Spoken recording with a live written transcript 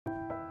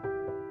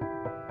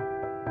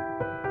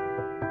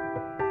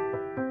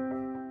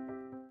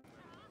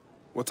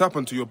What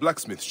happened to your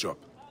blacksmith shop?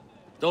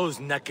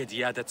 Those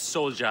naked-yaded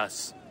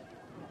soldiers.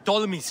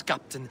 Ptolemy's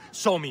captain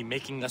saw me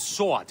making a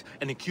sword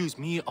and accused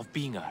me of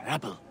being a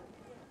rebel.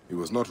 He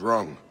was not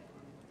wrong.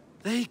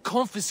 They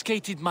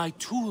confiscated my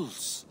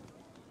tools.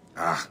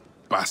 Ah,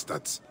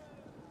 bastards.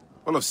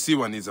 All of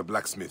Siwa needs a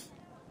blacksmith.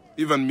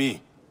 Even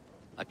me.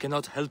 I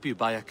cannot help you,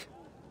 Bayek.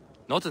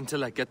 Not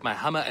until I get my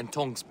hammer and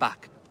tongs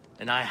back.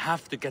 And I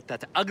have to get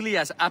that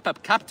ugly-ass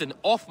Apap captain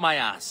off my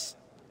ass.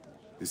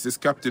 Is this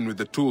captain with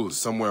the tools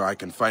somewhere I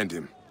can find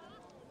him?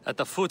 At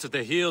the foot of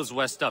the hills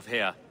west of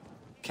here.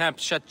 Camp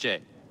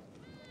Shetje.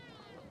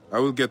 I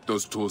will get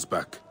those tools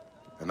back,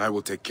 and I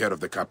will take care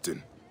of the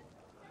captain.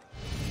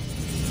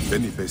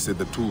 Benipe said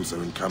the tools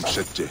are in Camp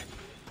Shetje.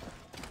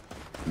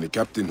 And the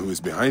captain who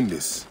is behind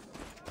this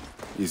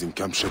is in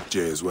Camp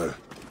Shetje as well.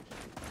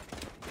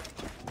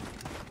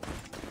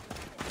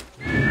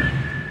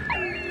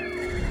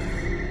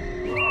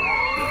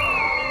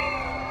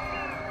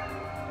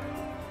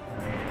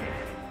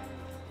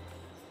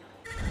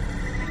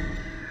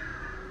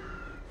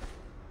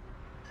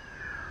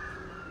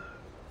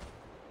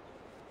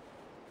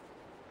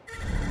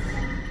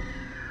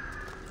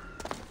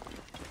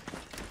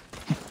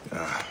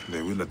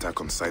 They will attack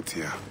on sight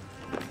here.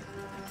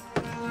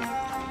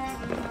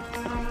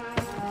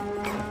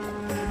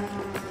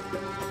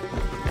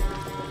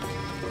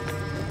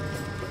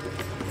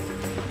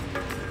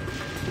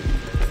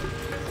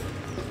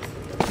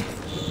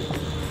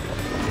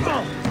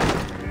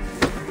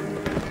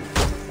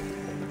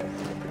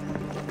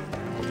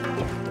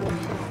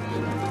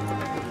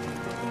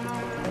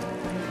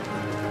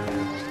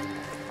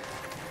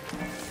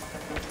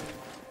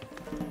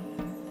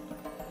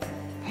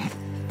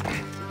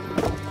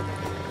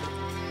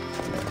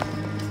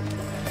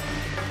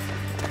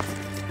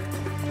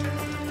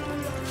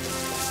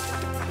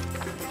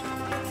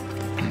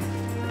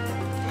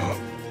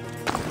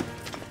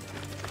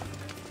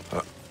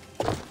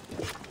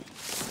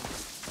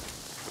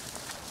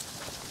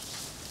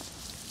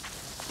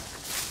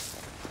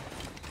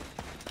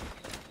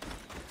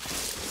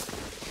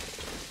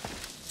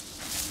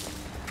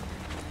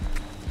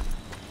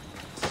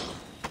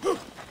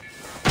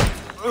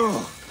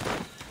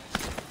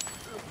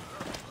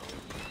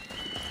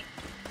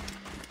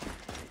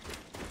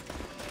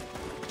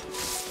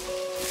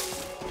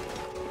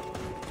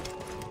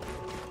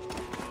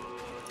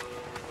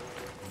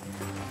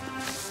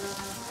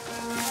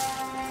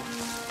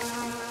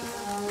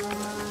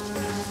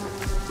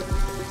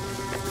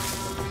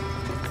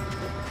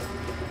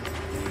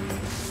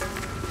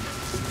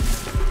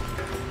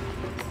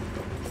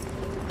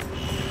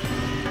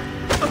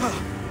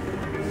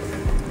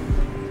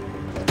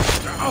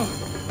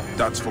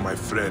 That's for my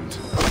friend.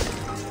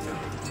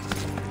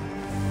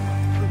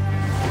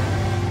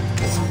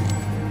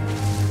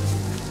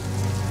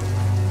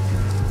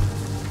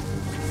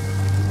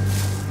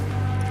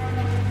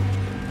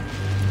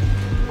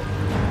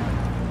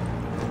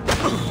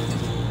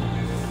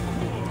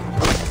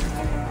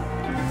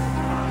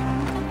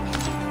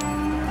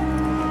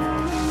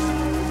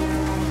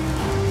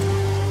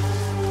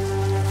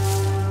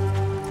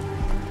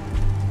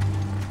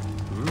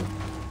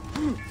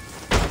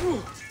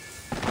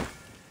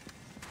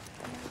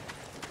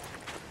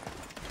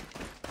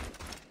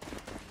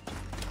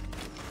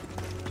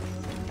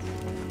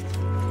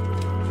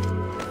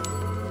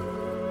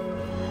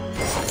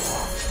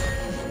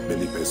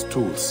 Benipe's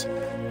tools.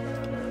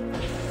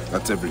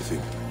 That's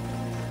everything.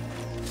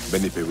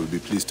 Benipe will be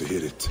pleased to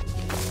hear it.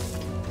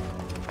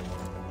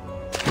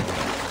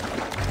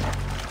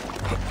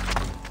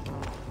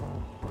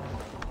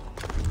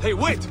 Hey,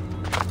 wait!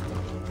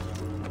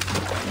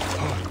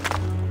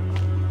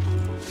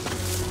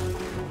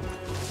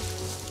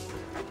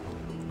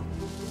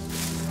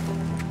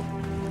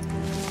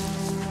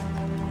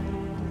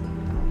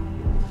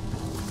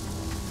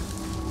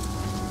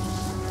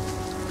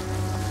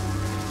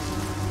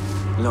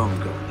 Long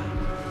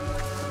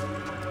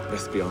gone.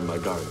 Best be on my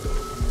guard, though.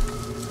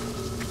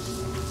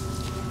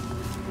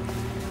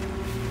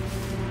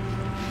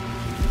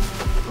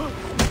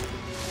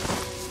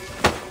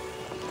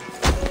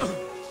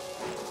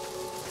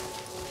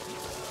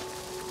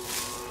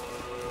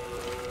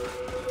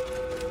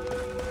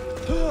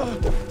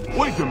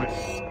 Wait a minute!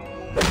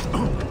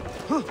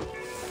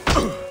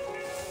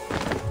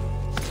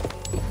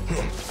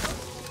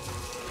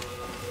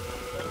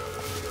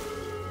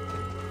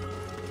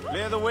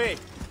 Clear the way!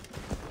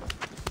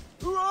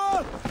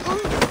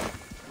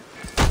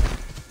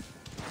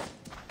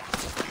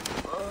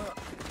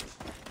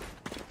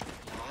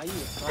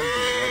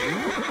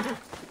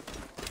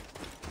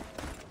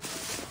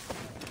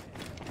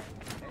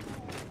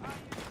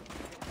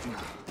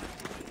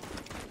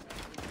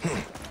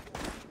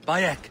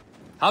 Bayek,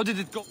 how did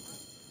it go?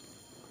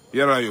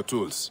 Here are your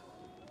tools.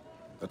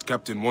 That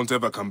captain won't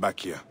ever come back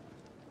here.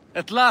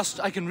 At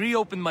last, I can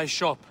reopen my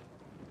shop.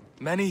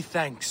 Many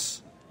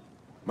thanks.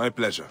 My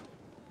pleasure.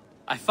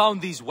 I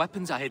found these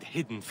weapons I had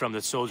hidden from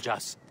the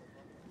soldiers.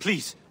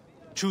 Please,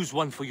 choose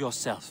one for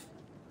yourself.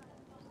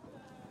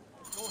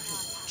 Go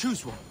ahead,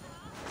 choose one.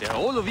 They're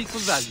all of equal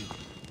value.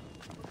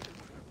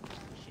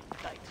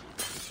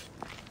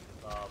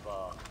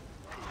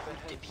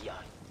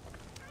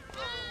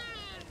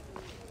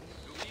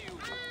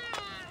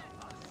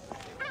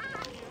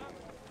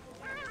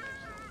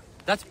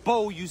 That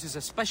bow uses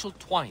a special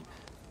twine.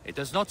 It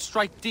does not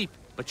strike deep,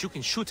 but you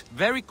can shoot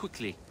very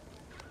quickly.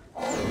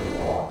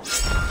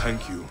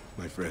 Thank you,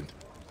 my friend.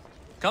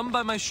 Come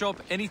by my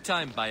shop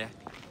anytime, Bayek.